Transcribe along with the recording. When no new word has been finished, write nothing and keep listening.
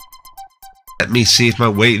Let me see if my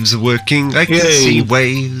waves are working. I can see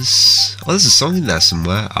waves. Oh, there's a song in there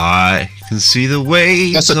somewhere. I can see the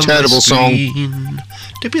waves. That's a terrible song.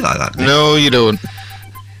 Don't be like that, Nick. No, you don't.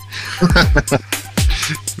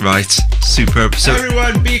 Right, superb. So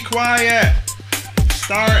everyone be quiet.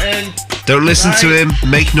 Starting. Don't listen to him.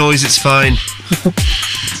 Make noise, it's fine.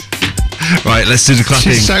 Right, let's do the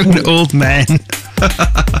clapping. You sound old man.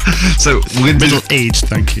 So we're going to middle-aged,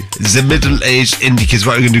 thank you. It's the middle-aged indie kids.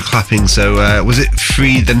 Right, we're going to do clapping. So was it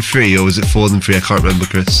 3 then 3 or was it 4 then 3? I can't remember,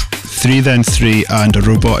 Chris. 3 then 3 and a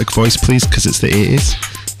robotic voice, please, because it's the 80s.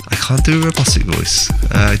 I can't do a robotic voice.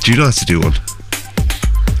 Do you know how to do one?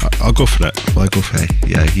 I'll go for it. Well, I go for it.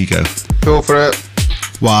 Yeah, you go. Go for it.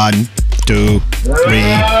 1, 2, 3.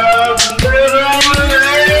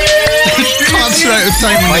 Can't out of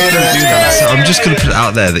time when I do that. So I'm just going to put it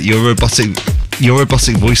out there that your robotic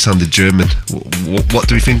voice sounded German. What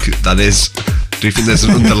do we think that is? Do you think there's an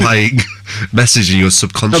underlying message in your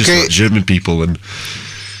subconscious about German people? And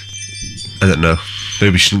I don't know.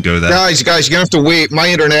 Maybe we shouldn't go there. Guys, you're gonna have to wait. My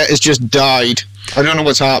internet has just died. I don't know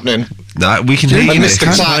what's happening. Nah, we can hear you. I missed the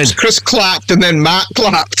claps. Chris clapped and then Matt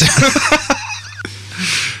clapped. I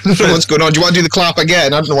don't know what's going on. Do you want to do the clap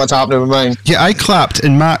again? I don't know what's happening with mine. Yeah, I clapped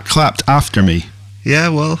and Matt clapped after me. Yeah,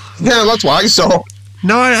 well. Yeah, that's what I saw.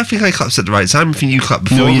 No, I think I clapped at the right time. I think you clapped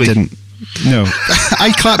before me. No, you didn't. No.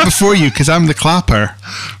 I clapped before you because I'm the clapper.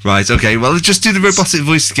 Right, okay. Well, just do the robotic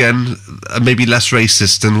voice again. Maybe less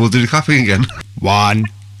racist, and we'll do the clapping again. 1,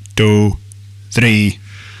 2, 3.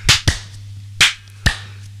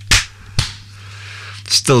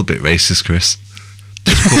 Still a bit racist, Chris.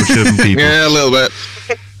 Just poor German people. Yeah, a little bit.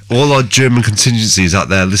 All our German contingencies out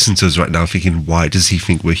there listen to us right now thinking, why does he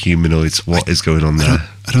think we're humanoids? What is going on there?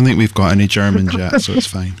 I don't think we've got any Germans yet, so it's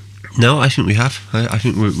fine. No, I think we have. I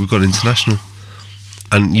think we've got international.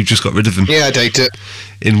 And you've just got rid of them. Yeah, I doubt it.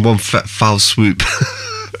 In one foul swoop.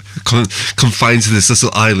 Confined to this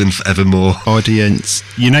little island forevermore. Audience: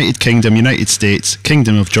 United Kingdom, United States,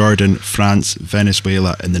 Kingdom of Jordan, France,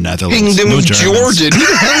 Venezuela, and the Netherlands. Kingdom of Jordan? Who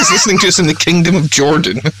the hell is listening to us in the Kingdom of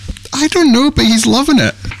Jordan? I don't know, but he's loving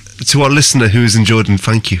it. To our listener who is in Jordan,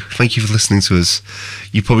 thank you. Thank you for listening to us.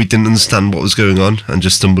 You probably didn't understand what was going on and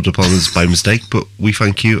just stumbled upon us by mistake, but we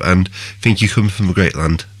thank you and think you come from a great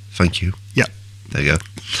land. Thank you. Yep. There you go.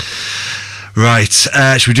 Right,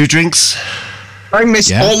 should we do drinks? I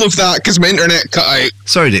missed all of that because my internet cut out.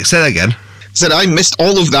 Sorry, Nick, say that again. I said I missed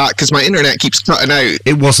all of that because my internet keeps cutting out.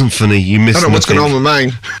 It wasn't funny. You missed I don't know what's going on with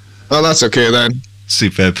mine. Oh, that's okay then.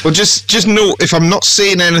 Superb. Well, just know if I'm not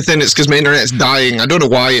saying anything, it's because my internet's dying. I don't know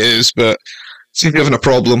why it is, but see if you're having a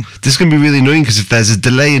problem. This is going to be really annoying because if there's a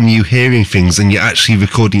delay in you hearing things and you're actually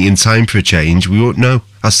recording in time for a change, we won't know.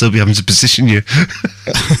 I'll still be having to position you.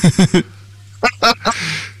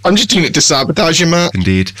 I'm just doing it to sabotage you, Matt.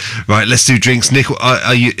 Indeed. Right, let's do drinks. Nick,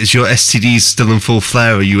 is your STDs still in full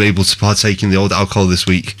flare? Are you able to partake in the old alcohol this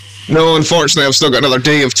week? No, unfortunately, I've still got another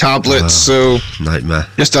day of tablets, so... Nightmare.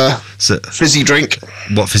 Just a fizzy drink.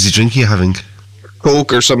 What fizzy drink are you having?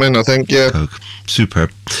 Coke or something, I think, yeah. Coke.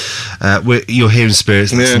 Superb. You're here in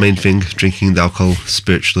spirits, that's the main thing. Drinking the alcohol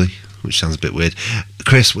spiritually, which sounds a bit weird.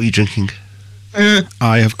 Chris, what are you drinking?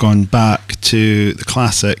 I have gone back to the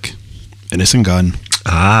classic Innocent Gun.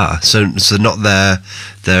 Ah, so not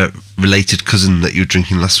their related cousin that you were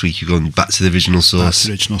drinking last week. You're going back to the original source. That's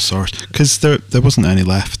the original source, because there wasn't any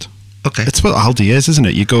left. Okay, it's what Aldi is, isn't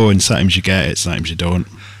it? You go and sometimes you get it, sometimes you don't.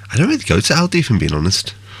 I don't really go to Aldi, if I'm being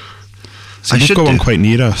honest. So we've got one quite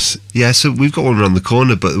near us. Yeah, so we've got one around the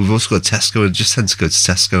corner, but we've also got Tesco. I just tend to go to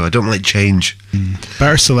Tesco. I don't like change.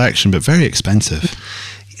 Better selection, but very expensive.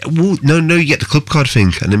 Well, no, you get the club card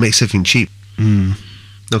thing, and it makes everything cheap.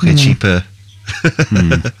 Okay, cheaper.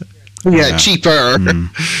 Yeah, cheaper.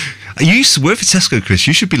 You used to work for Tesco, Chris.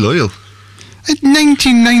 You should be loyal. In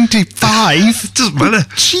 1995? It doesn't matter.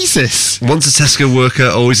 Jesus. Once a Tesco worker,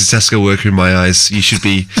 always a Tesco worker in my eyes. You should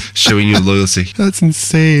be showing your loyalty. That's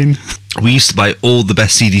insane. We used to buy all the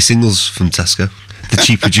best CD singles from Tesco. The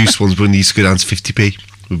cheap produced ones, when they used to go down to 50p.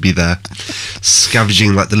 We'd be there,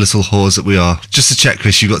 scavenging like the little whores that we are. Just to check,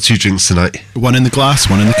 Chris, you've got 2 drinks tonight. One in the glass,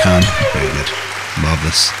 one in the can. Very good.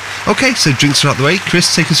 Marvellous. Okay, so drinks are out the way.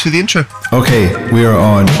 Chris, take us through the intro. Okay, we are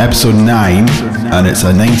on episode 9, and it's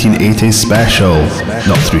a 1980s special.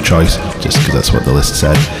 Not through choice, just because that's what the list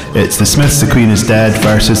said. It's The Smiths, The Queen is Dead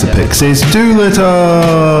versus the Pixies, Doolittle!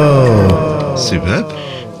 Superb.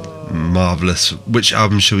 Marvellous. Which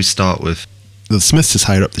album shall we start with? The Smiths is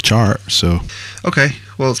higher up the chart, so... Okay,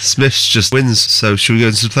 well, Smiths just wins, so should we go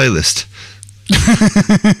into the playlist?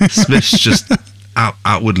 Smiths just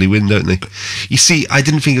outwardly win, don't they? You see, I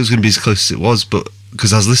didn't think it was going to be as close as it was, but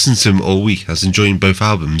because I was listening to them all week. I was enjoying both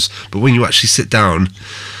albums, but when you actually sit down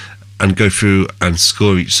and go through and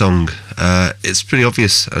score each song, it's pretty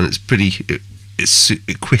obvious, and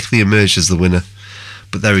it quickly emerges the winner.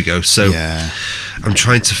 But there we go. So I'm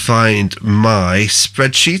trying to find my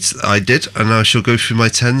spreadsheet that I did, and I shall go through my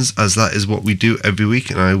 10s, as that is what we do every week,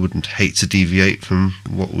 and I wouldn't hate to deviate from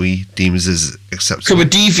what we deem as acceptable. Can we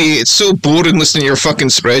deviate? It's so boring listening to your fucking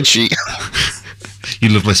spreadsheet. You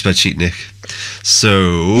love my spreadsheet, Nick.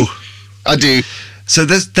 So I do. So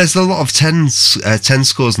there's a lot of 10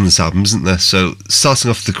 scores on this album, isn't there? So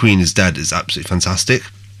starting off, The Queen is Dead is absolutely fantastic.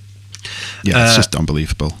 Yeah, it's just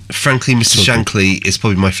unbelievable. Frankly, Mr. Shankly is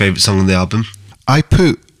probably my favourite song on the album. I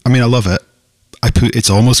love it. It's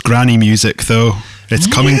almost granny music, though. It's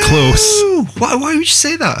coming close. Why would you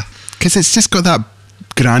say that? Because it's just got that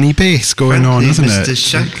granny bass going on, isn't Mr. it?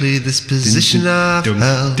 Shankly, this position I've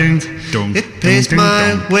held, it pays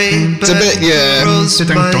my way, but it's a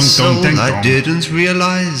bit, my soul, I didn't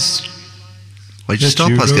realise. Why'd you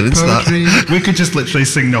stop? I was getting into that. We could just literally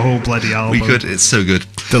sing the whole bloody album. We could. It's so good.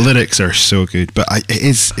 The lyrics are so good, but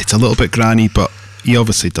it's a little bit granny, but he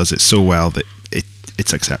obviously does it so well that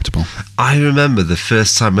it's acceptable. I remember the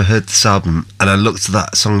first time I heard this album, and I looked at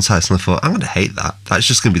that song title and I thought, I'm going to hate that. That's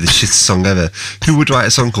just going to be the shittest song ever. Who would write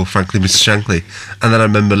a song called Frankly Mr. Shankly? And then I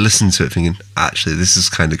remember listening to it thinking, actually, this is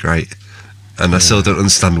kind of great. And I still don't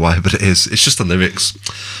understand why, but it is. It's just the lyrics.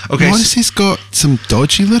 Okay. Morrissey's got some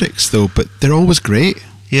dodgy lyrics, though, but they're always great.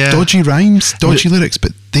 Yeah. Dodgy rhymes, dodgy lyrics,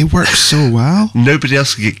 but they work so well. Nobody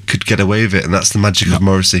else could get away with it, and that's the magic of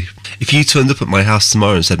Morrissey. If you turned up at my house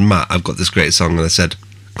tomorrow and said, Matt, I've got this great song, and I said,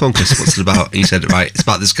 come on, Chris, what's it about? And you said, right, it's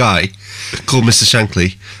about this guy called Mr.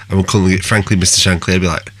 Shankly, and we're calling it Frankly Mr. Shankly, I'd be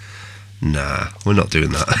like, nah, we're not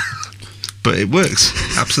doing that. But it works.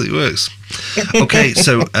 Absolutely works. Okay,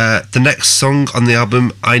 so the next song on the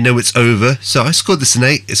album, I Know It's Over. So I scored this an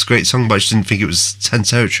 8. It's a great song, but I just didn't think it was 10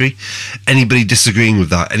 territory. Anybody disagreeing with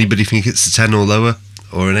that? Anybody think it's a 10 or lower?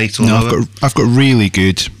 Or an 8 or lower? I've got really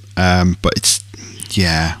good, but it's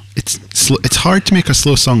hard to make a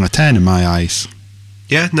slow song a 10 in my eyes.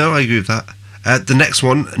 Yeah, no, I agree with that. The next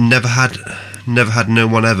one, Never Had No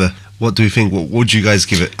One Ever. What do we think? What would you guys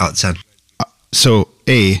give it out of 10? So,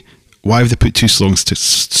 why have they put two slow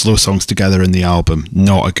songs together in the album?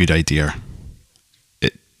 Not a good idea.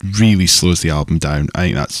 It really slows the album down. I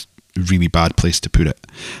think that's a really bad place to put it.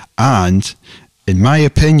 And, in my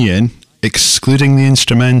opinion, excluding the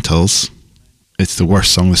instrumentals, it's the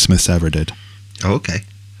worst song the Smiths ever did. Oh, okay.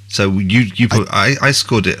 So you put, I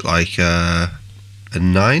scored it like a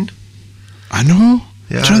 9. I know.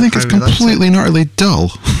 Yeah, Do you think it's completely and utterly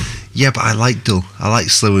dull? Yeah, but I like dull. I like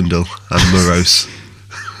slow and dull and morose.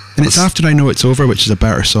 And it's After I Know It's Over, which is a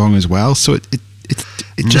better song as well. So it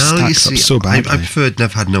just stacks up so badly. I preferred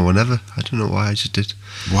Never Had No One Ever. I don't know why, I just did.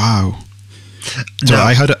 Wow. So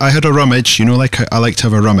I had a rummage. You know, like I like to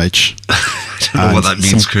have a rummage. I don't know what that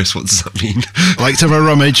means, Chris. What does that mean? I like to have a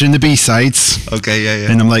rummage in the B-sides. Okay,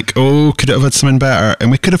 yeah. And I'm like, could it have had something better?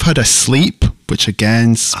 And we could have had A Sleep, which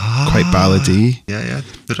again's quite ballady. Yeah.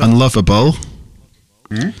 Unlovable.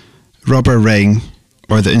 Rubber Ring,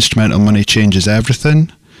 or the instrumental Money Changes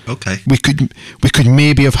Everything. Okay. We could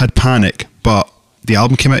maybe have had Panic, but the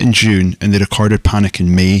album came out in June and they recorded Panic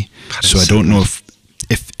in May. So I don't know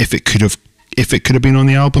if it could have been on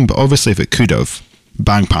the album, but obviously if it could have,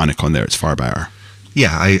 bang Panic on there, it's far better.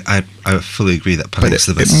 Yeah, I fully agree that Panic's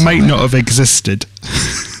the best. It might not have existed.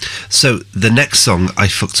 So the next song I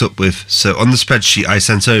fucked up with. So on the spreadsheet I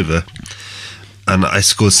sent over, and I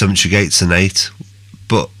scored 78 and 8,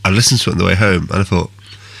 but I listened to it on the way home and I thought,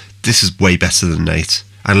 this is way better than 8.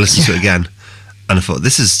 And I listened to it again and I thought,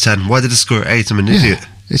 this is 10. Why did I score 8? I'm an idiot.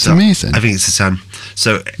 It's amazing. I think it's a 10.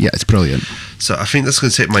 So yeah, it's brilliant. So I think that's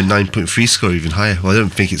going to take my 9.3 score even higher. Well, I don't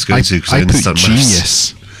think it's going to, because I understand put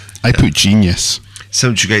genius. I put genius.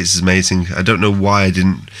 78 is amazing. I don't know why I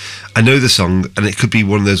didn't. I know the song, and it could be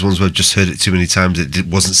one of those ones where I've just heard it too many times. It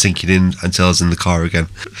wasn't sinking in until I was in the car again.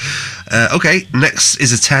 Okay, next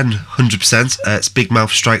is a 10, 100%. It's Big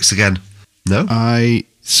Mouth Strikes Again. No?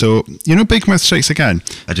 So, you know Big Mouth Strikes Again?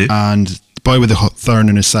 I do. And Boy with a Thorn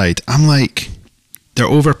in His Side. I'm like, they're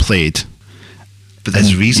overplayed. But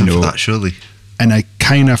there's a reason for that, surely. And I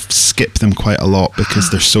kind of skip them quite a lot because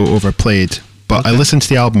they're so overplayed. But I listened to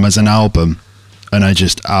the album as an album, and I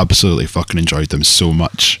just absolutely fucking enjoyed them so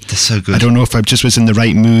much. They're so good. I don't know if I just was in the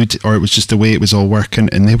right mood or it was just the way it was all working,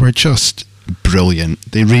 and they were just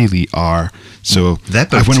brilliant. They really are. So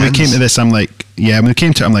when we came to this, I'm like, when we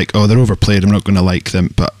came to it, I'm like, they're overplayed, I'm not going to like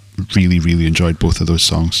them, but really, really enjoyed both of those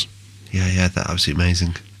songs. Yeah, they're absolutely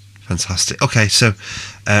amazing. Fantastic. Okay, so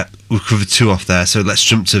we've covered 2 off there, so let's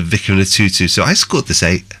jump to Vicar and a Tutu. So I scored this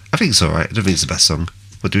 8. I think it's alright. I don't think it's the best song.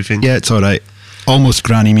 What do we think? Yeah, it's alright. Almost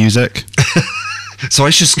granny music. So I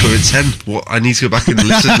should score a 10. What? I need to go back and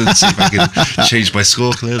listen and see if I can change my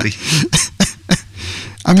score, clearly.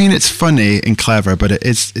 I mean, it's funny and clever, but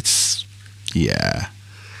it's yeah.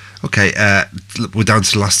 Okay, we're down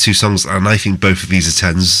to the last 2 songs, and I think both of these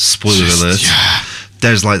are 10s. Spoiler alert. Yeah.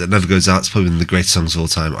 There's Light That Never Goes Out. It's probably one of the greatest songs of all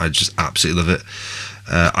time. I just absolutely love it.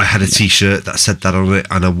 I had a T-shirt that said that on it,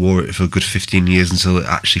 and I wore it for a good 15 years until it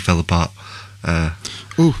actually fell apart.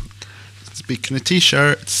 Ooh, speaking of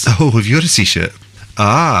T-shirts. Oh, have you got a T-shirt?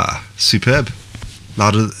 Ah, superb.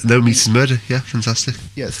 Louder, No Meat is Murder. Yeah, fantastic.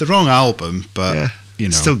 Yeah, it's the wrong album, but Yeah, you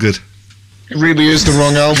know, still good. It really is the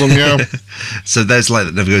wrong album, yeah. So there's Light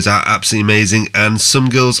That Never Goes Out, absolutely amazing. And Some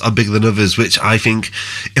Girls Are Bigger Than Others, which I think,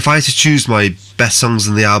 if I had to choose my best songs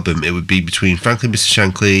in the album, it would be between Frankly Mr.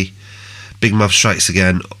 Shankly, Big Mouth Strikes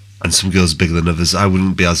Again, and Some Girls Are Bigger Than Others. I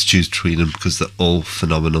wouldn't be able to choose between them because they're all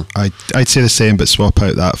phenomenal. I'd say the same, but swap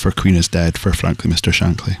out that for Queen Is Dead for Frankly Mr.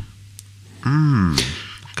 Shankly.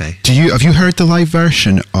 Okay. Have you heard the live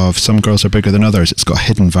version of Some Girls Are Bigger Than Others? It's got a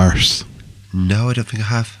hidden verse. No, I don't think I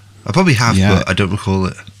have. I probably have, Yeah. but I don't recall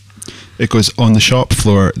it. It goes, on the shop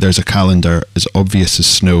floor, there's a calendar as obvious as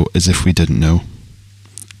snow, as if we didn't know.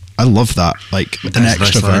 I love that. Like, an That's a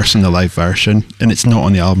extra nice line. verse in the live version, and it's not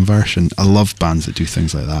on the album version. I love bands that do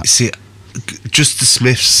things like that. See, just the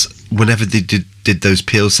Smiths, whenever they did those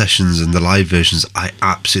Peel sessions and the live versions, I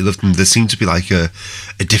absolutely loved them. There seemed to be like a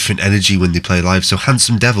different energy when they play live. So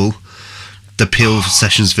Handsome Devil, the Peel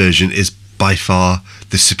sessions version, is by far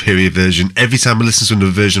the superior version. Every time I listen to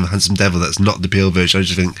another version of Handsome Devil that's not the Peel version, I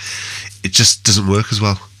just think it just doesn't work as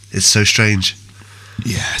well. It's so strange.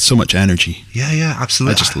 Yeah, so much energy. Yeah,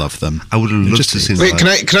 absolutely. I just love them. I would have loved just to see Wait,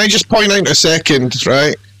 that. can I just point out a second,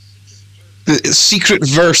 right? The secret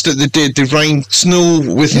verse that they did, they rhymed snow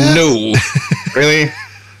with no. Really?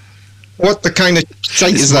 What the kind of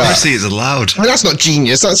shite is that? Morrissey is allowed. I mean, that's not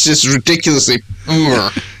genius. That's just ridiculously.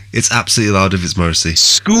 It's absolutely allowed if it's Morrissey.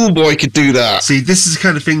 Schoolboy could do that. See, this is the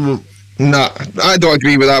kind of thing Nah, I don't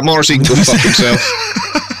agree with that. Morrissey can go fuck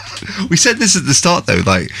himself. we said this at the start though,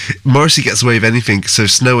 like Morrissey gets away with anything, so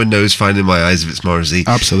Snow and No is fine in my eyes if it's Morrissey.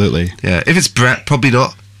 Absolutely. Yeah, if it's Brett, probably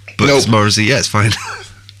not. But if it's Morrissey, yeah, it's fine.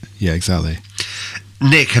 Yeah, exactly.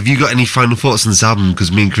 Nick, have you got any final thoughts on this album?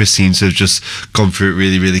 Because me and Chris seem to have just gone through it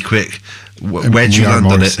really, really quick. Where'd you land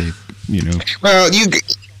on it? You know. Well,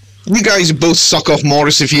 you guys both suck off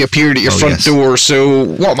Morris if he appeared at your front door, so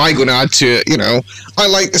what am I going to add to it? You know, I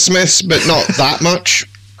like the Smiths, but not that much.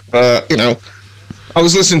 You know, I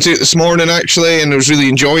was listening to it this morning, actually, and I was really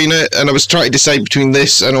enjoying it, and I was trying to decide between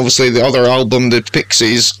this and obviously the other album, the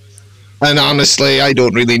Pixies, and honestly, I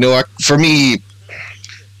don't really know. For me,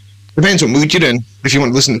 depends what mood you're in. If you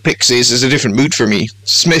want to listen to Pixies, there's a different mood for me. The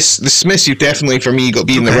Smiths, you definitely, for me, got to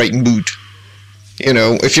be in the right mood. You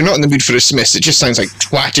know, if you're not in the mood for the Smiths, it just sounds like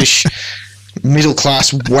twattish,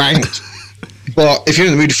 middle-class wank. But if you're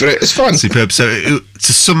in the mood for it, it's fun. Superb. So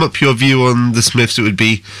to sum up your view on the Smiths, it would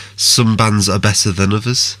be some bands are better than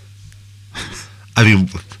others. I mean,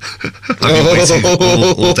 I've been waiting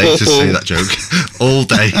all day to say that joke. All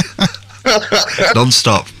day.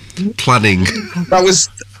 Non-stop. Planning. That was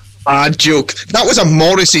a bad joke. That was a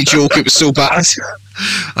Morrissey joke. It was so bad.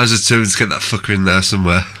 I was determined to get that fucker in there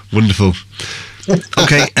somewhere. Wonderful.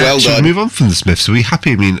 Okay, Well should we done. move on from the Smiths? Are we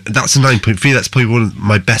happy? I mean, that's a 9.3. That's probably one of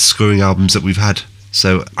my best scoring albums that we've had.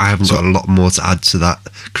 So I haven't got a lot more to add to that.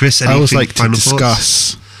 Chris, anything I always like to final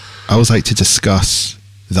thoughts? discuss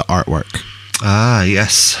the artwork. Ah,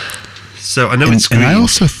 yes. So I know it's green. And I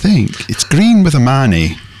also think it's green with a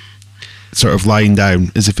manny sort of lying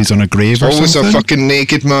down as if he's on a grave or Always something. a fucking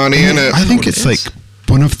naked man, ain't it? I think what it's it like is.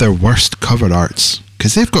 one of their worst cover arts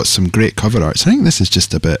because they've got some great cover arts. I think this is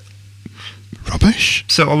just a bit rubbish.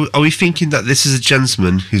 So are we thinking that this is a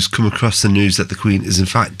gentleman who's come across the news that the Queen is in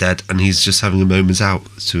fact dead and he's just having a moment out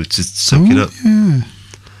to soak it up? Yeah.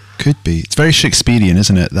 Could be. It's very Shakespearean,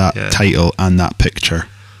 isn't it? That Yeah. title and that picture.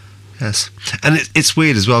 Yes. And it's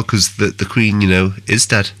weird as well because the Queen, you know, is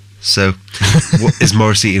dead. So is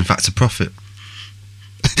Morrissey in fact a prophet?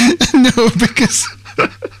 No, because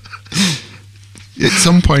at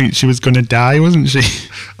some point she was going to die, wasn't she?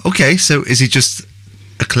 Okay, so is he just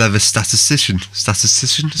a clever statistician?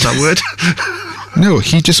 Statistician, is that a word? No,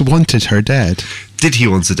 he just wanted her dead. Did he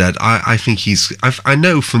want her dead? I think I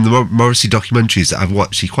know from the Morrissey documentaries that I've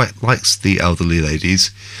watched, he quite likes the elderly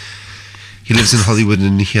ladies. He lives in Hollywood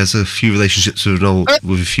and he has a few relationships with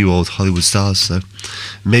a few old Hollywood stars. So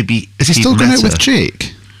maybe Is he still going out with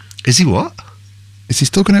Jake? Is he what? Is he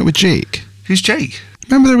still going out with Jake? Who's Jake?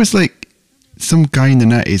 Remember there was like some guy in the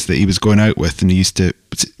 90s that he was going out with, and he used to,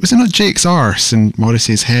 was it not Jake's arse and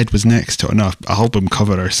Morrissey's head was next to it on a album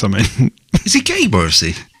cover or something? Is he gay,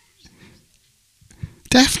 Morrissey?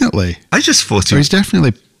 Definitely. I just thought he's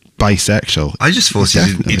definitely bisexual. I just thought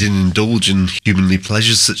he didn't indulge in humanly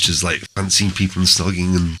pleasures such as like fancying people and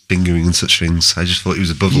snogging and fingering and such things. I just thought he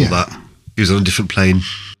was above all that. He was on a different plane.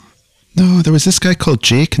 No, there was this guy called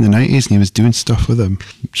Jake in the 90s, and he was doing stuff with him.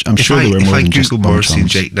 I'm sure there were more than just If I Google Morrissey and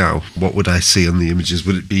bum-chums. Jake now, what would I see on the images?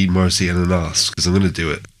 Would it be Morrissey and an arse? Because I'm going to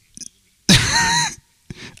do it.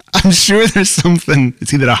 I'm sure there's something.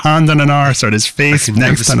 It's either a hand on an arse or his face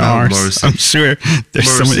next to an arse. Morrissey. I'm sure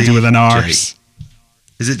there's something to do with an arse. Jake.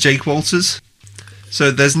 Is it Jake Walters?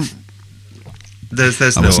 So there's no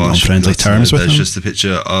wasn't on arse. friendly terms with There's him. just a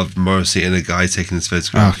picture of Morrissey and a guy taking this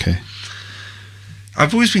photograph. Okay.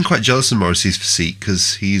 I've always been quite jealous of Morrissey's physique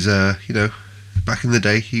because he's, back in the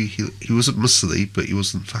day he wasn't muscly, but he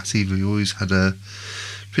wasn't fat either. He always had a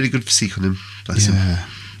pretty good physique on him. Bless him.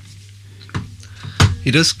 He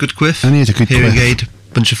does good quiff. And he had a good hearing quiff. aid,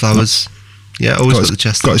 bunch of flowers. Yeah, always got the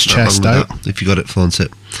chest. Got his chest out. That. If you got it, flaunt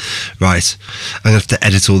it. Right, I'm gonna have to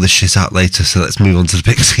edit all this shit out later. So let's move on to the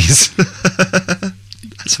Pixies.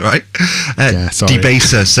 That's all right. Sorry.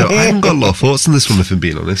 Debaser. So I haven't got a lot of thoughts on this one, if I'm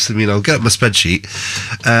being honest. I mean, I'll get up my spreadsheet.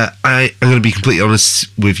 I'm going to be completely honest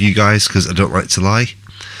with you guys because I don't like to lie.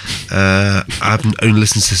 I've only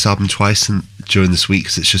listened to this album twice during this week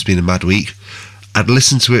because it's just been a mad week. I'd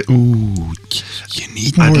listened to it. Ooh, you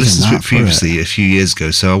need more I'd than listened that to it previously a few years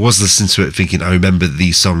ago, so I was listening to it thinking I remember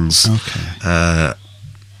these songs. Okay.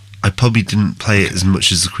 I probably didn't play it as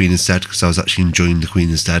much as The Queen is Dead because I was actually enjoying The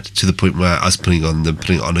Queen is Dead to the point where I was putting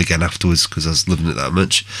it on again afterwards because I was loving it that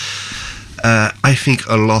much. I think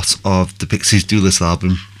a lot of the Pixies' Doolittle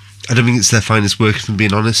album, I don't think it's their finest work, if I'm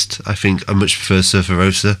being honest. I think I much prefer Surfer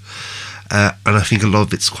Rosa, and I think a lot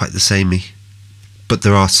of it's quite the samey. But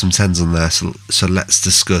there are some 10s on there, so let's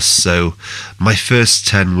discuss. So my first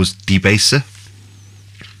 10 was Debaser,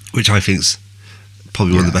 which I think's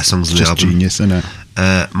probably one of the best songs on the album. Genius, isn't it?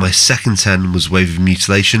 My second 10 was Wave of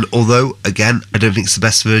Mutilation, although again I don't think it's the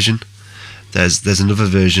best version. There's another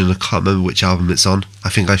version, I can't remember which album it's on. I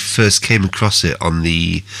think I first came across it on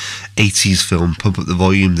the 80s film Pump Up the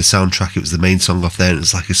Volume, the soundtrack. It was the main song off there, and it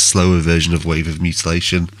was like a slower version of Wave of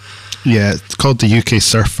Mutilation. Yeah, it's called the UK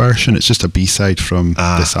Surf version. It's just a B-side from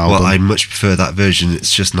this album. Well, I much prefer that version.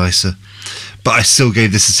 It's just nicer. But I still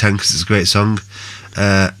gave this a 10 because it's a great song.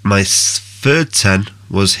 My third 10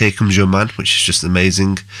 was Here Comes Your Man, which is just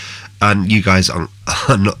amazing. And you guys aren't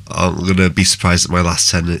going to be surprised at my last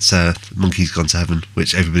 10. It's Monkey's Gone to Heaven,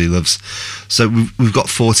 which everybody loves. So we've got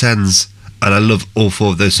 4 10s, and I love all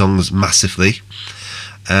 4 of those songs massively.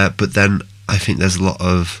 But then I think there's a lot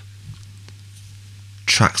of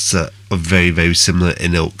tracks that are very, very similar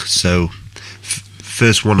in ilk. So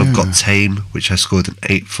first one I've got Tame, which I scored an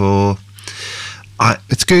 8 for.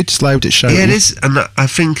 It's good, it's loud, it's shouty. Yeah, it is, and I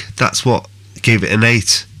think that's what gave it an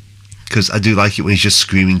 8, because I do like it when he's just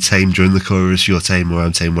screaming Tame during the chorus, you're tame or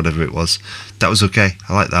I'm tame, whatever it was. That was okay,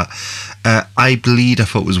 I like that. I Bleed I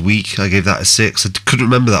thought was weak, I gave that a 6. I couldn't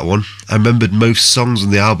remember that one. I remembered most songs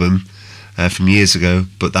on the album from years ago,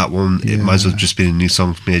 but that one, it might as well have just been a new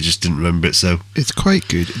song for me. I just didn't remember it. So it's quite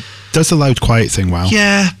good. It does the loud quiet thing well.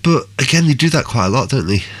 Yeah, but again, they do that quite a lot, don't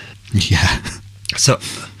they? Yeah. So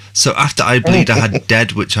after I Bleed, I had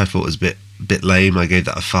Dead, which I thought was a bit lame. I gave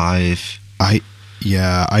that a 5. I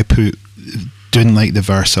didn't like the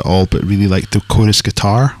verse at all, but really liked the chorus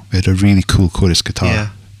guitar. It had a really cool chorus guitar. Yeah.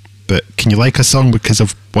 But can you like a song because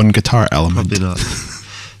of one guitar element? Probably not.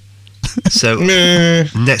 So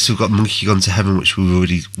next we've got Monkey Gone to Heaven, which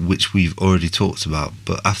we've already talked about.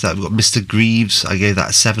 But after that we've got Mr. Greaves. I gave that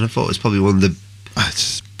a 7. I thought it was probably one of the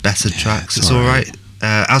better tracks. It's all right.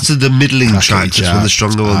 Out of the middling tracks, it's one of the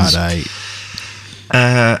stronger ones.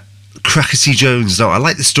 Crackety Jones. Now I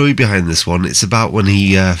like the story behind this one. It's about when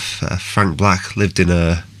Frank Black lived in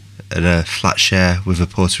a flat share with a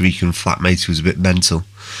Puerto Rican flatmate who was a bit mental.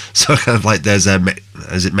 So kind of like there's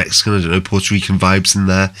is it Mexican? I don't know, Puerto Rican vibes in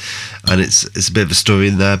there, and it's a bit of a story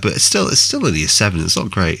in there, but it's still only a 7. It's not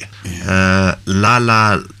great. Yeah. La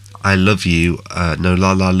La I Love You. No,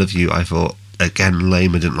 La La Love You. I thought again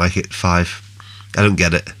lame. I didn't like it. 5. I don't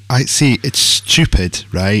get it. I see. It's stupid,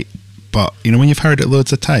 right? But you know when you've heard it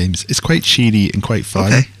loads of times, it's quite cheery and quite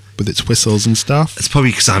fun with its whistles and stuff. It's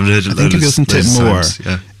probably because I haven't heard it. I think if you listen to it more,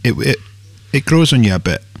 yeah. it grows on you a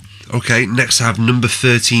bit. Okay, next I have number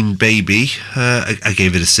 13, Baby. I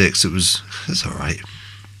gave it a 6. It's all right.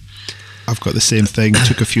 I've got the same thing.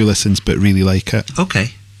 Took a few listens, but really like it.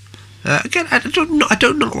 Okay. Again, I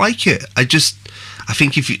don't not like it. I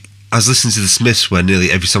think if I was listening to the Smiths where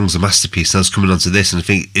nearly every song's a masterpiece, and I was coming onto this, and I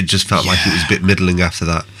think it just felt like it was a bit middling after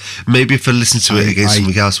that. Maybe if I listened to it against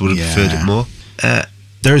something else, I would have preferred it more.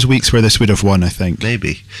 There's weeks where this would have won, I think.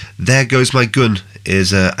 Maybe. There Goes My Gun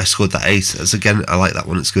is, I scored that 8. As again, I like that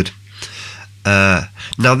one, it's good.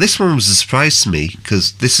 Now this one was a surprise to me,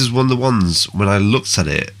 because this is one of the ones when I looked at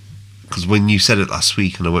it, because when you said it last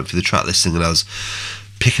week and I went through the track listing and I was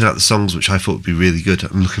picking out the songs which I thought would be really good,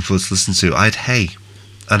 I'm looking forward to listening to, I had Hey,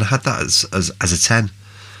 and I had that as a 10,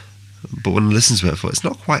 but when I listened to it I thought it's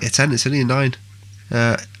not quite a 10, it's only a 9,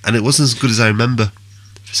 and it wasn't as good as I remember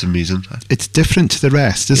for some reason. It's different to the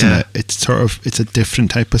rest, isn't it? It's a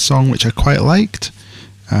different type of song which I quite liked.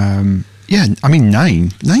 I mean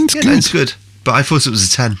 9's good. 9's good, but I thought it was a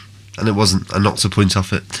 10 and it wasn't. I knocked a point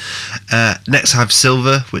off it. Next I have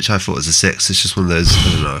Silver, which I thought was a 6. It's just one of those,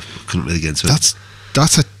 I don't know, I couldn't really get into it.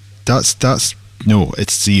 No,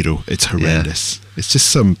 it's 0. It's horrendous. It's just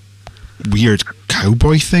some weird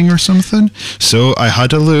cowboy thing or something. So I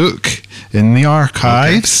had a look in the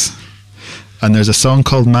archives, and there's a song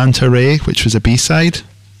called Manta Ray, which was a B-side.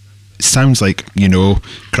 It sounds like,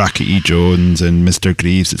 Crackety Jones and Mr.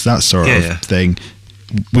 Greaves. It's that sort of thing.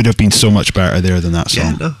 Would have been so much better there than that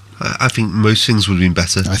song. Yeah, no, I think most things would have been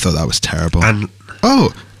better. I thought that was terrible. And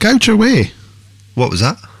Gouge Away. What was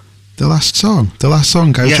that? The last song,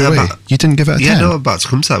 Gouge Away. You didn't give it a 10? Yeah, no, I'm about to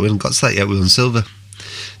come to that. We haven't got to that yet. We're on Silver.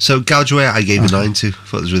 So Gouge Away, I gave a 9 to. I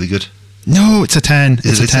thought it was really good. No, it's a 10.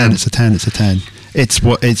 It's a 10. It's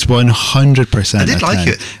 100% I did like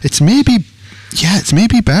it. It's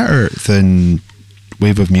maybe better than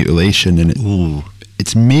Wave of Mutilation, and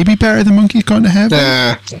it's maybe better than Monkey's Gone to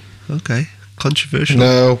Heaven. Okay, controversial.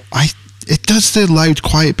 No, it does the loud,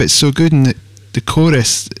 quiet bit so good, and the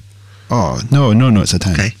chorus. Oh no, it's a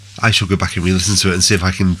 10. Okay, I shall go back and re-listen to it and see if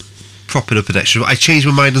I can prop it up an extra. I changed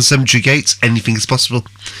my mind on Cemetery Gates. Anything is possible.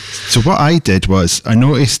 So what I did was I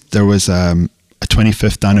noticed there was a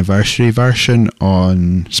 25th anniversary version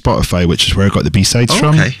on Spotify, which is where I got the B-sides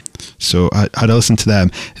from. Okay. So I had to listen to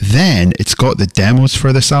them. Then it's got the demos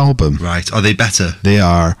for this album. Right. Are they better? They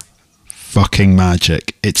are fucking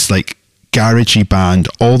magic. It's like garagey band.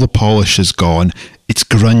 All the polish is gone. It's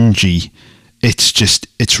grungy.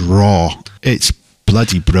 It's raw. It's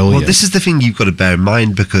bloody brilliant. Well, this is the thing you've got to bear in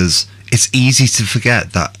mind, because it's easy to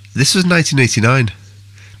forget that this was 1989.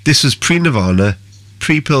 This was pre-Nirvana,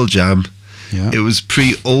 pre-Pearl Jam. Yeah. It was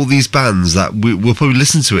pre all these bands that we'll probably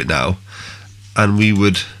listen to it now, and we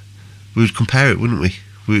would compare it, wouldn't we?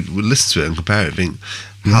 We'd listen to it and compare it and think,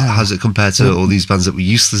 how's it compared to all these bands that we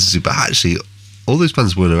used to listen to? But actually, all those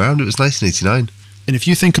bands weren't around. It was 1989. And if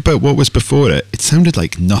you think about what was before it, it sounded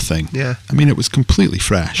like nothing. Yeah. I mean, it was completely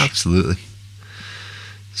fresh. Absolutely.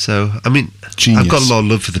 So, I mean, Genius. I've got a lot of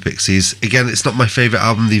love for the Pixies. Again, it's not my favourite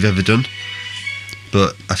album they've ever done,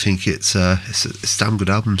 but I think it's a damn good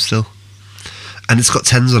album still. And it's got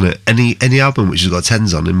 10s on it. Any album which has got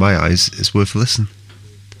 10s on, in my eyes, is worth a listen.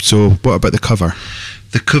 So, what about the cover?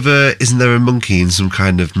 The cover, isn't there a monkey in some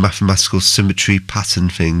kind of mathematical symmetry pattern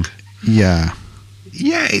thing? Yeah.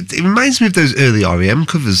 Yeah, it reminds me of those early R.E.M.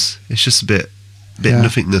 covers. It's just a bit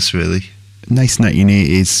nothingness, really. Nice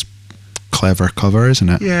 1980s clever cover, isn't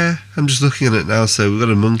it? Yeah, I'm just looking at it now. So we've got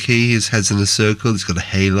a monkey, his head's in a circle, he's got a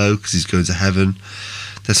halo because he's going to heaven.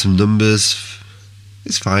 There's some numbers.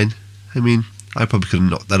 It's fine. I mean, I probably could have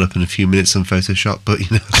knocked that up in a few minutes on Photoshop, but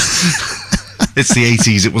it's the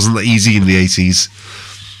 80s. It wasn't that easy in the 80s.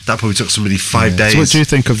 That probably took somebody 5 days. So what do you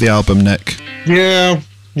think of the album, Nick? Yeah.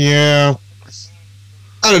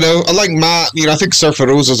 I don't know. I like Matt. I think Surfer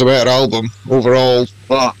Rose is a better album overall,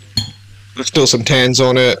 but there's still some 10s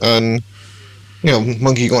on it, and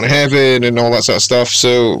Monkey Going to Heaven and all that sort of stuff.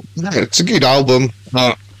 So it's a good album.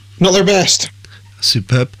 Not their best.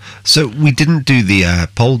 Superb. So we didn't do the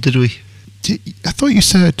poll, did we? I thought you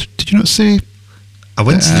said. Did you not say? I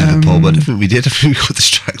went to do the poll, but I don't think we did. I think we got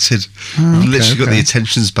distracted. We've literally got the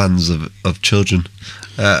attention spans of children.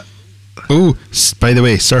 By the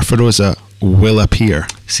way, Surfer Rosa will appear.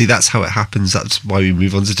 See, that's how it happens. That's why we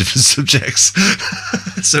move on to different subjects.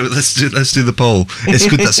 So let's do the poll. It's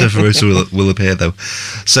good that Surfer Rosa will appear, though.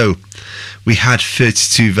 So we had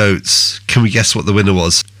 32 votes. Can we guess what the winner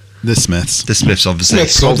was? The Smiths. The Smiths, obviously.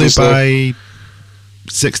 Probably by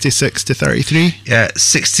 66 to 33. Yeah,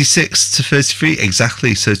 66 to 33,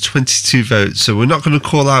 exactly. So 22 votes. So we're not going to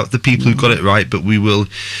call out the people who got it right, but we will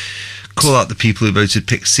call out the people who voted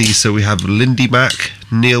Pixies. So we have Lindy Mack,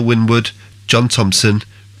 Neil Winwood, John Thompson,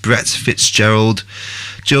 Brett Fitzgerald,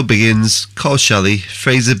 Jill Biggins, Carl Shelley,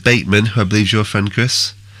 Fraser Bateman, who I believe is your friend,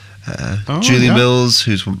 Chris, Julie Mills,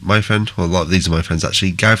 who's my friend. Well, a lot of these are my friends,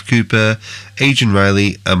 actually. Gav Cooper, Adrian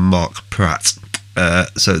Riley, and Mark Pratt.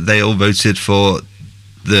 So they all voted for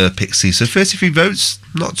the Pixies. So 33 votes,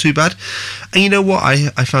 not too bad. And you know what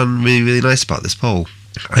I found really, really nice about this poll?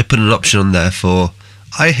 I put an option on there for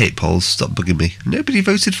I hate polls, stop bugging me. Nobody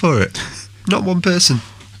voted for it. Not one person.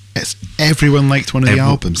 It's everyone liked one of the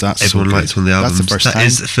albums. That's everyone so liked one of the albums. That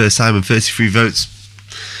is the first time, and 33 votes.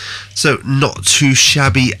 So not too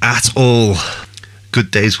shabby at all.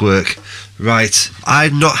 Good day's work. Right,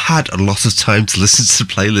 I've not had a lot of time to listen to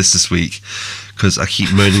the playlist this week because I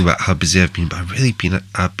keep moaning about how busy I've been, but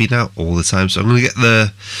I've been out all the time. So I'm going to get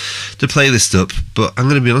the playlist up, but I'm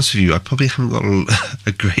going to be honest with you, I probably haven't got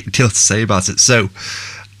a great deal to say about it. So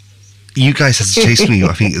you guys had to chase me.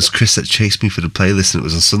 I think it was Chris that chased me for the playlist, and it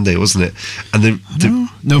was on Sunday, wasn't it? And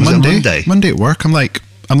no, Monday at work. I'm like,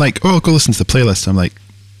 oh, I'll go listen to the playlist. I'm like,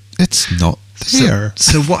 it's not there.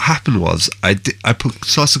 So what happened was I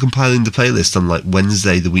started compiling the playlist on like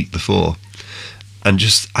Wednesday the week before, and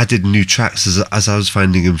just added new tracks as I was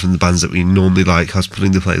finding them from the bands that we normally like. I was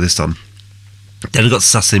putting the playlist on. Then I got to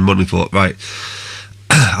Saturday morning, thought, right,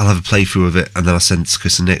 I'll have a playthrough of it, and then I sent it to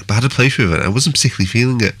Chris and Nick. But I had a playthrough of it, and I wasn't particularly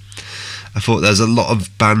feeling it. I thought there's a lot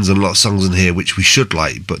of bands and a lot of songs in here which we should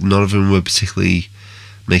like, but none of them were particularly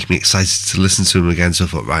making me excited to listen to them again. So I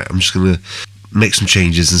thought, right, I'm just going to make some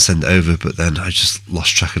changes and send it over. But then I just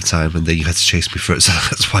lost track of time, and then you had to chase me for it, so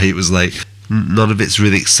that's why it was late. None of it's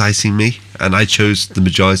really exciting me, and I chose the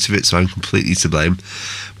majority of it, so I'm completely to blame.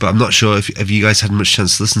 But I'm not sure if you guys had much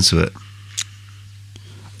chance to listen to it.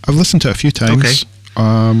 I've listened to it a few times.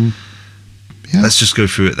 Okay. Yeah. Let's just go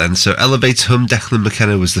through it then. So Elevator Hum, Declan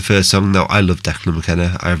McKenna was the first song. Now, I love Declan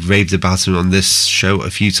McKenna. I've raved about him on this show a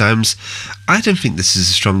few times. I don't think this is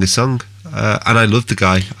the strongest song, and I love the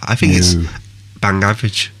guy. I think it's bang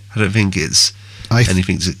average. I don't think it's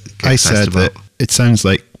anything to get excited about. That it sounds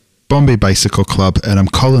like Bombay Bicycle Club, and I'm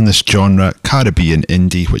calling this genre Caribbean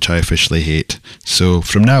indie, which I officially hate. So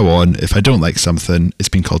from now on, if I don't like something, it's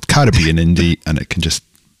been called Caribbean indie, and it can just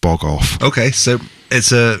bog off. Okay, so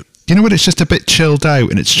it's a... You know what? It's just a bit chilled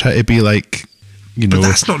out, and it's trying to be like, but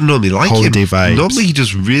that's not normally like holiday him. Vibes. Normally he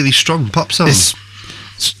does really strong pop songs.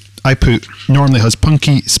 I put normally has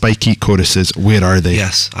punky, spiky choruses. Where are they?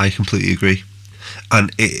 Yes, I completely agree.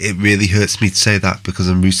 And it really hurts me to say that because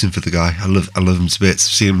I'm rooting for the guy. I love him to bits.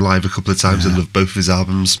 I've seen him live a couple of times. I love both of his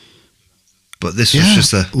albums. But this was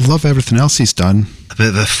just love everything else he's done. A bit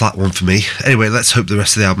of a flat one for me. Anyway, let's hope the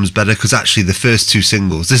rest of the album's better, because actually the first two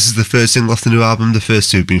singles, this is the first single off the new album, the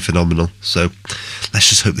first two have been phenomenal. So let's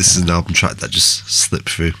just hope this is an album track that just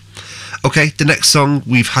slipped through. Okay, the next song,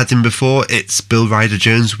 we've had him before. It's Bill Ryder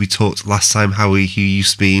Jones. We talked last time how he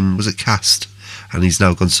used to be in, was it Cast? And he's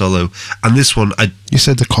now gone solo. And this one, you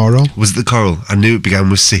said the choral? Was it the choral? I knew it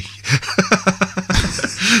began with C.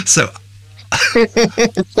 So...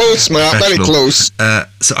 Close, Matt, very close.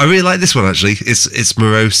 So I really like this one, actually. It's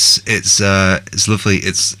morose. It's lovely.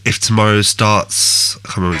 It's If Tomorrow Starts... I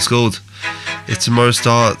can't remember what it's called. If Tomorrow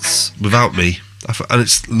Starts Without Me. And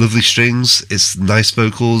it's lovely strings. It's nice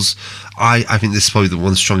vocals. I think this is probably one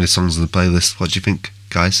of the strongest songs on the playlist. What do you think,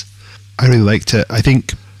 guys? I really liked it. I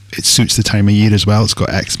think it suits the time of year as well. It's got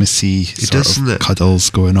Xmas-y cuddles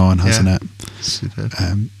going on, hasn't it? Superb.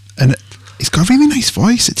 And he's got a really nice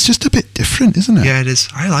voice. It's just a bit different, isn't it? Yeah, it is.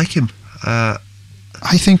 I like him.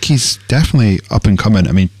 I think he's definitely up and coming.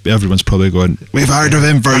 I mean, everyone's probably going, we've heard of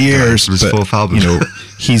him for years. His fourth album. You know,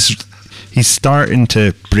 he's starting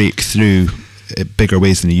to break through bigger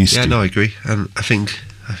ways than he used to. Yeah, no, I agree. And I think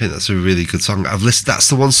that's a really good song. That's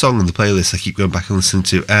the one song on the playlist I keep going back and listening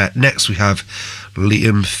to. Next we have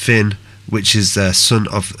Liam Finn, which is the son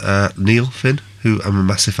of Neil Finn, who I'm a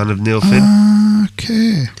massive fan of Neil Finn.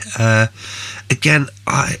 Okay. Again,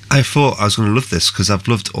 I thought I was going to love this because I've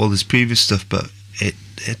loved all his previous stuff, but I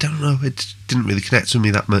don't know, it didn't really connect with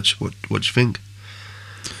me that much. What do you think?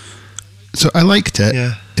 So I liked it,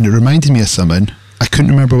 yeah, and it reminded me of something. I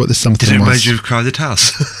couldn't remember what the something was. Did it remind you of Crowded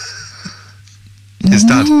House? His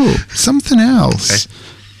dad? No, something else. Okay.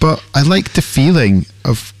 But I liked the feeling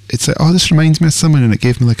of, it's like, oh, this reminds me of someone, and it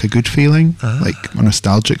gave me like a good feeling, like a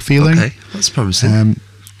nostalgic feeling. Okay, that's promising.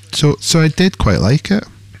 So I did quite like it.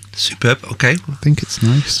 Superb, okay. I think it's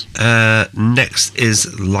nice. Next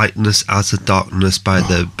is Lightness Out of Darkness by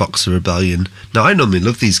the Boxer Rebellion. Now, I normally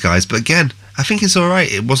love these guys, but again, I think it's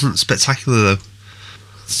alright. It wasn't spectacular though.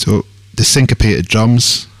 So, the syncopated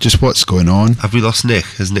drums, just what's going on? Have we lost Nick?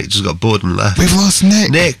 Has Nick just got bored and left? We've lost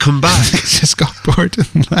Nick! Nick, come back! Nick just got bored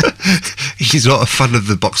and left. He's not a fan of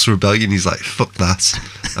the Boxer Rebellion. He's like, fuck that.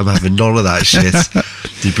 I'm having none of that shit.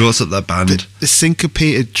 He brought up that band. The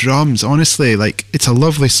syncopated drums, honestly, like, it's a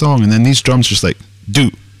lovely song, and then these drums just like,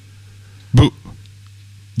 do, boo,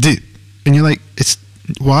 do. And you're like, it's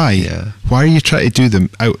Why? Yeah. Why are you trying to do them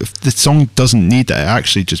out? If the song doesn't need it, it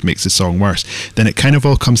actually just makes the song worse. Then it kind of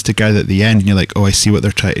all comes together at the end, and you're like, oh, I see what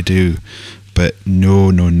they're trying to do. But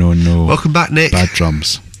no. Welcome back, Nick. Bad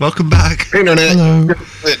drums. Welcome back. Internet. Hello.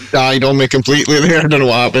 It died on me completely there. I don't know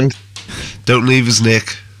what happened. Don't leave us,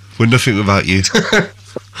 Nick. We're nothing without you.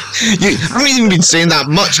 I haven't even been saying that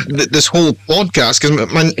much this whole podcast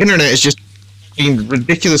because my internet is just being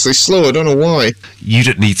ridiculously slow. I don't know why. You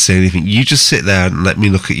don't need to say anything. You just sit there and let me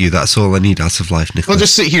look at you. That's all I need out of life, Nick. I'll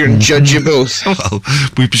just sit here and judge you both. Well,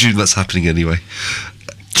 we presume that's happening anyway.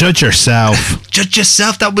 Judge yourself. Judge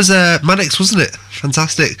yourself. That was Maddox, wasn't it?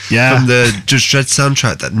 Fantastic. Yeah. From the Judge Dredd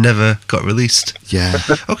soundtrack that never got released. Yeah.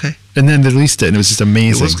 Okay. And then they released it, and it was just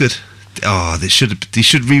amazing. It was good. Oh, they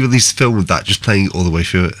should re-release the film with that, just playing it all the way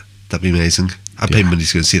through it. That'd be amazing. I'd pay money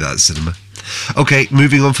to go and see that at the cinema. Okay,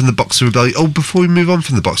 moving on from the Boxer Rebellion. Oh, before we move on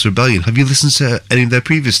from the Boxer Rebellion, have you listened to any of their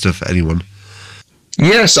previous stuff, anyone?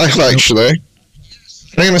 Yes, I have actually.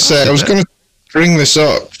 Hang on a sec. I was going to bring this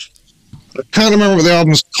up. I can't remember what the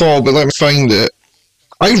album's called, but let me find it.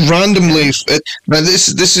 I randomly... Now,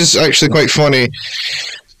 this is actually quite funny.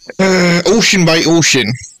 Ocean by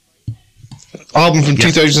Ocean. Album from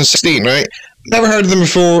 2016, right? Never heard of them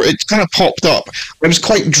before. It kind of popped up. I was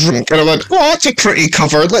quite drunk, and I went, "Oh, that's a pretty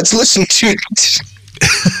cover. Let's listen to it."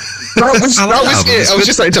 that was it. I was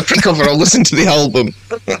just like, "It's a pretty cover. I'll listen to the album."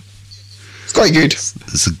 It's quite good.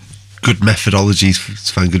 It's a good methodology to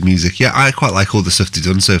find good music. Yeah, I quite like all the stuff they've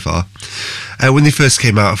done so far. When they first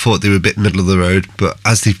came out, I thought they were a bit middle of the road, but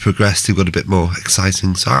as they've progressed, they've got a bit more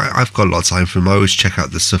exciting. So I've got a lot of time for them. I always check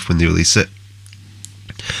out the stuff when they release it.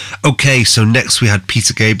 Okay, so next we had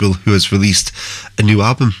Peter Gabriel, who has released a new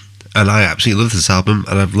album, and I absolutely love this album,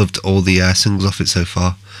 and I've loved all the singles off it so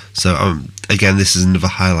far. So again, this is another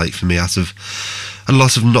highlight for me. Out of a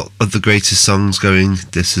lot of not of the greatest songs going,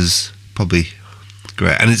 this is probably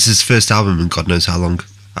great, and it's his first album in God knows how long.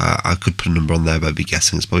 I could put a number on there, but I'd be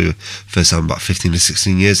guessing it's probably first album about 15 to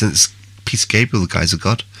 16 years, and it's Peter Gabriel, the guy's a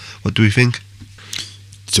god. What do we think?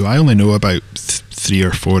 So I only know about 3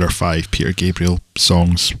 or 4 or 5 Peter Gabriel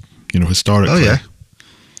songs, historically. Oh, yeah.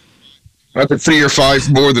 I think 3 or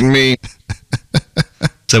 5 more than me.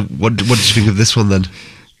 So what did you think of this one then?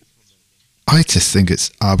 I just think it's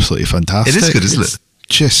absolutely fantastic. It is good, isn't it?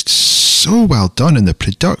 Just so well done, and the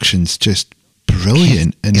production's just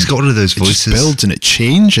brilliant. And he's got one of those voices. It just builds and it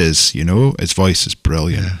changes, His voice is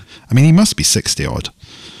brilliant. Yeah. I mean, he must be 60 odd.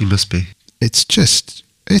 He must be. It's just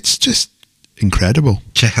incredible.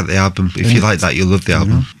 Check out the album. If you like that, you'll love the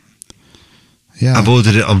album. Yeah. I've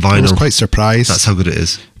ordered it on vinyl. I was quite surprised. That's how good it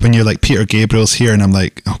is. When you're like, Peter Gabriel's here, and I'm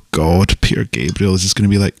like, oh God, Peter Gabriel, is this going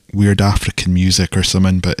to be like weird African music or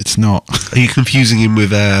something? But it's not. Are you confusing him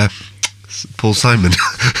with Paul Simon?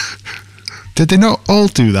 Did they not all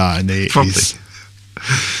do that in the 80s? Probably.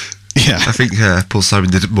 Yeah. I think Paul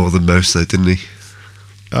Simon did it more than most though, didn't he?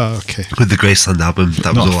 Oh, okay. With the Graceland album,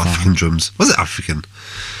 that was all African drums. Was it African?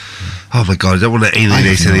 Oh my God, I don't want to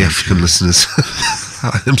alienate any African listeners.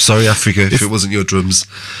 I'm sorry, Africa, if it wasn't your drums.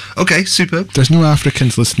 Okay, super. There's no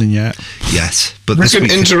Africans listening yet. Yes, but I this can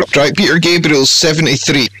week... interrupt, right? Peter Gabriel's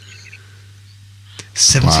 73.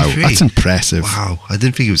 73? Wow, that's impressive. Wow, I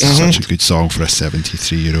didn't think it was such a good song for a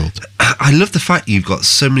 73-year-old. I love the fact you've got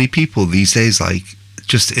so many people these days, like,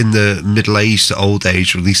 just in the middle age to old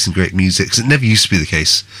age releasing great music, 'cause it never used to be the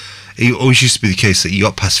case. It always used to be the case that you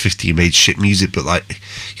got past 50, you made shit music, but like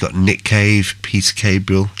you got Nick Cave, Peter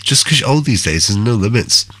Gabriel. Just because you're old these days, there's no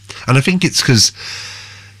limits. And I think it's because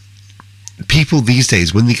people these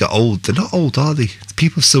days, when they get old, they're not old, are they?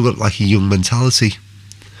 People still got like a young mentality.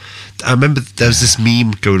 I remember there was this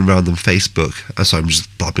meme going around on Facebook. Sorry, I'm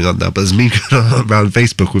just blabbing on now, but there's a meme going around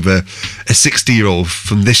Facebook with a 60-year-old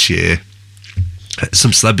from this year,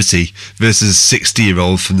 some celebrity, versus a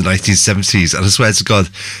 60-year-old from the 1970s, and I swear to God,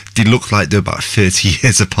 they look like they're about 30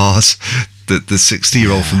 years apart. The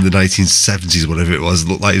 60-year-old from the 1970s, whatever it was,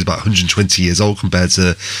 looked like he's about 120 years old compared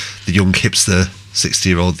to the young hipster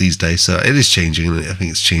 60-year-old these days. So it is changing, and I think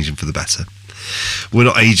it's changing for the better. We're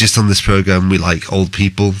not ageist on this program. We like old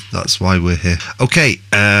people. That's why we're here. Okay,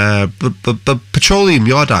 Petroleum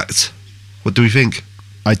Yard Act. What do we think?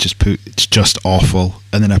 I just put, it's just awful.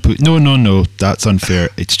 And then I put, no, that's unfair.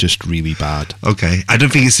 It's just really bad. Okay. I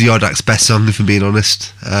don't think it's the Yard Act's best song, if I'm being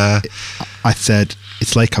honest. I said,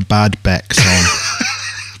 it's like a bad Beck song.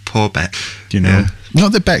 Poor Beck. Yeah.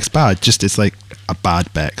 Not that Beck's bad, just it's like a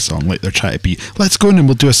bad Beck song. Like they're trying to be, let's go in and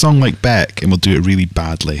we'll do a song like Beck, and we'll do it really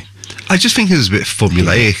badly. I just think it was a bit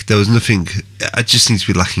formulaic. There was nothing. I just seemed to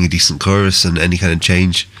be lacking a decent chorus and any kind of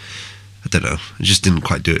change. I don't know. It just didn't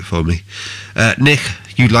quite do it for me. Nick,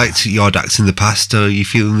 you liked Yard Acts in the past. Are you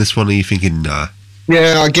feeling this one? Or are you thinking, nah?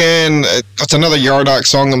 Yeah, again, it's another Yardak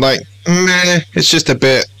song. I'm like, meh. It's just a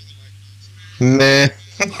bit meh.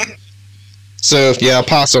 So, yeah, I'll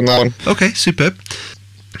pass on that one. Okay, superb.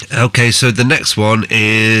 Okay, so the next one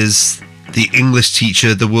is The English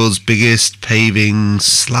Teacher, the world's biggest paving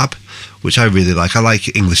slab, which I really like. I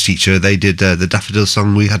like English Teacher. They did the Daffodil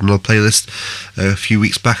song we had on our playlist a few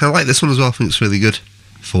weeks back. I like this one as well. I think it's really good.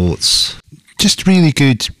 Thoughts? Just really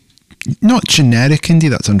good, not generic indie,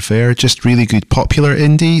 that's unfair, just really good popular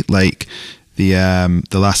indie, like the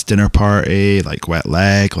Last Dinner Party, like Wet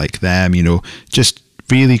Leg, like them, you know, just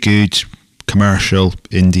really good commercial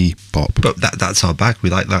indie pop. But that's our bag.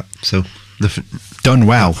 We like that. So done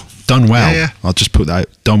well. Yeah. I'll just put that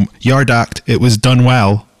out. Yard Act, it was done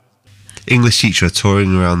well. English Teacher are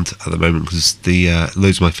touring around at the moment because the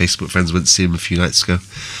loads of my Facebook friends went to see him a few nights ago.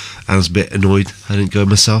 I was a bit annoyed I didn't go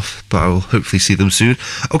myself, but I will hopefully see them soon.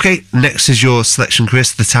 Okay, next is your selection,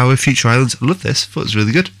 Chris. The Tower, Future Islands. I love this. Thought it was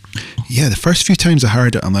really good. Yeah, the first few times I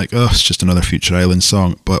heard it, I'm like, oh, it's just another Future Islands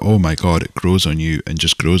song. But oh my God, it grows on you and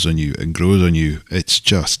just grows on you and grows on you. It's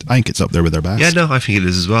just, I think it's up there with their best. Yeah, no, I think it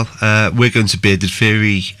is as well. We're going to Bearded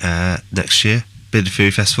Fury next year. Bearded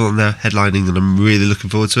Fury Festival, and they're headlining, and I'm really looking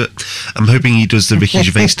forward to it. I'm hoping he does the Ricky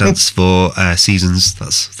Gervais dance for Seasons.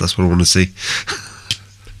 That's what I want to see.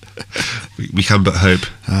 we can but hope.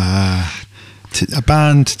 A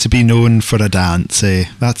band to be known for a dance,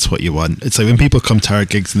 that's what you want. It's like when people come to our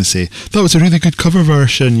gigs and they say, that was a really good cover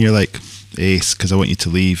version, you're like, ace, because I want you to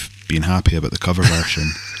leave being happy about the cover version.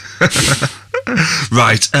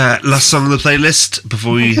 Right, last song on the playlist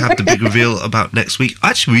before we have the big reveal about next week.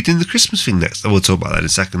 Actually, we're doing the Christmas thing next. We'll talk about that in a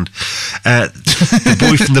second. The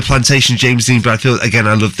Boy from the Plantation, James Dean Bradfield. Again,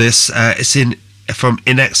 I love this. It's from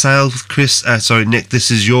In Exile, Chris. Sorry, Nick. This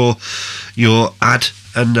is your ad,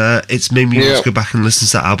 and it's made me want to go back and listen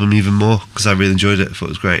to that album even more because I really enjoyed it. I thought it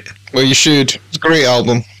was great. Well, you should. It's a great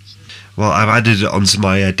album. Well, I've added it onto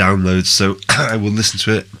my downloads, so I will listen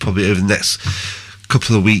to it probably over the next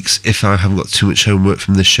couple of weeks if I haven't got too much homework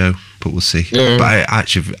from this show, but we'll see. But I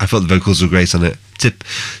thought the vocals were great on it. Tip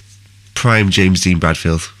prime James Dean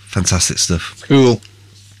Bradfield, fantastic stuff. Cool.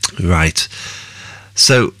 Right,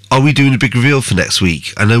 so are we doing a big reveal for next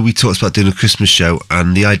week? I know we talked about doing a Christmas show,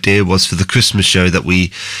 and the idea was for the Christmas show that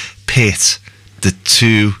we pit the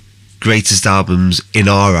two greatest albums in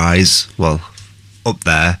our eyes, well, up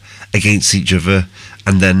there, against each other,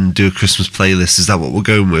 and then do a Christmas playlist. Is that what we're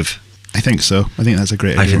going with? I think so. I think that's a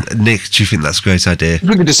great idea. Nick, do you think that's a great idea?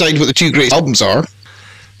 We can decide what the two great albums are.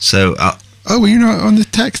 So, oh, well, you're not on the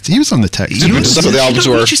text. He was on the text. You some of the albums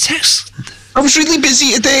were. Text. I was really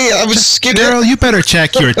busy today. I was skidding. Girl, you better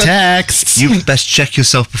check your texts. You best check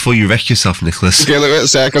yourself before you wreck yourself, Nicholas. Okay, look at a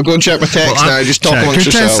sec. I'll go and check my text now. Just talk amongst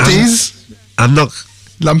yourselves. Testes. I'm not...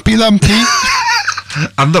 Lumpy.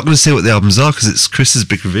 I'm not going to say what the albums are because it's Chris's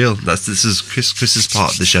big reveal. This is Chris's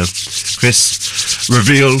part of the show. Chris,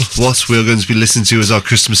 reveal what we're going to be listening to as our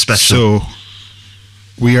Christmas special. So,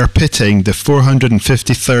 we are pitting the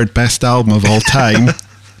 453rd best album of all time,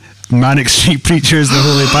 Manic Street Preachers, The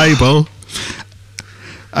Holy Bible,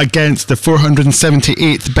 against the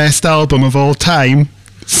 478th best album of all time,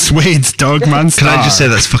 Suede's Dogman Star. Can I just say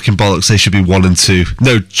that's fucking bollocks? They should be 1 and 2.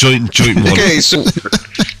 No, joint 1. Okay, so...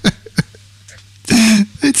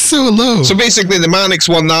 It's so low. So basically, the Manics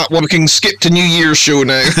won that one. We can skip to New Year's show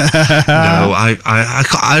now. No,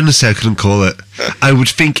 I honestly I couldn't call it. I would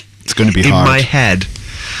think it's going to be in hard. my head.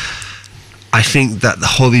 I think that the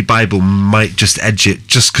Holy Bible might just edge it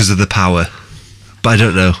just because of the power, but I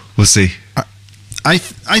don't know. We'll see. I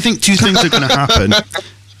think two things are going to happen.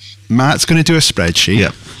 Matt's going to do a spreadsheet.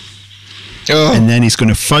 Yep. Oh. And then he's going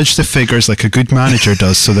to fudge the figures like a good manager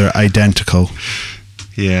does, so they're identical.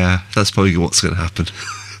 Yeah, that's probably what's going to happen.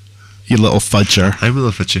 You little fudger. I'm a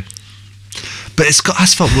little fudger. But it's got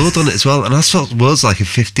Asphalt World on it as well, and Asphalt World's like a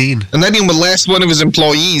 15. And then he molest one of his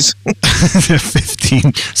employees.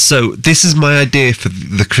 15. So this is my idea for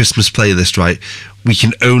the Christmas playlist, right? We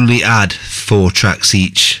can only add 4 tracks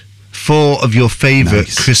each. 4 of your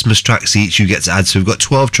favourite Christmas tracks each you get to add. So we've got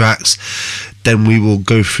 12 tracks. Then we will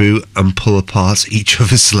go through and pull apart each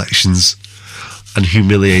other's selections and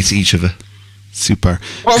humiliate each other. Super.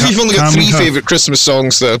 What if you've only got 3 favourite Christmas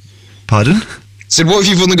songs, though? Pardon? Said, what if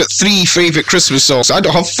you've only got 3 favourite Christmas songs? I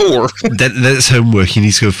don't have 4. Then it's homework. You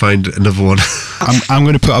need to go find another one. I'm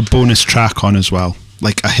going to put a bonus track on as well,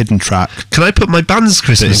 like a hidden track. Can I put my band's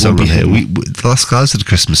Christmas song on here? The Last Cars did a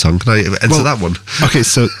Christmas song. Can I enter that one? Okay,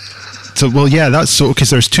 so well, yeah, that's so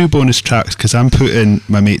because there's 2 bonus tracks because I'm putting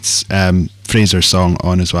my mate's Fraser song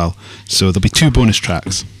on as well. So there'll be 2 bonus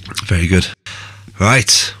tracks. Very good.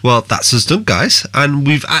 Right, well, that's us done, guys. And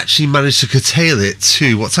we've actually managed to curtail it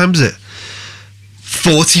to, what time is it?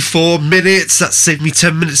 44 minutes. That saved me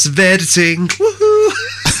 10 minutes of editing. Woohoo!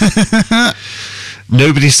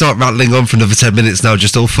 Nobody start rattling on for another 10 minutes now.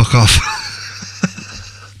 Just all fuck off.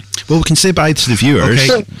 Well, we can say bye to the viewers.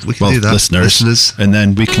 Okay, we can do that. Listeners. And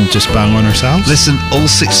then we can just bang on ourselves. Listen, all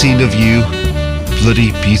 16 of you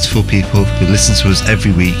bloody beautiful people who listen to us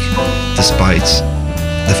every week, despite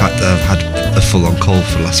the fact that I've had a full-on cold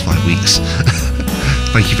for the last 5 weeks.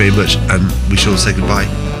 Thank you very much, and we shall say goodbye.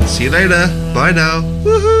 See you later. Bye now.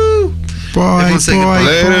 Woohoo! Bye. Everyone say goodbye.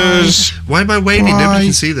 Laters. Why am I waving? Nobody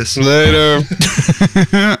can see this. Later.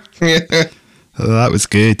 Oh, that was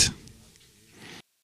good.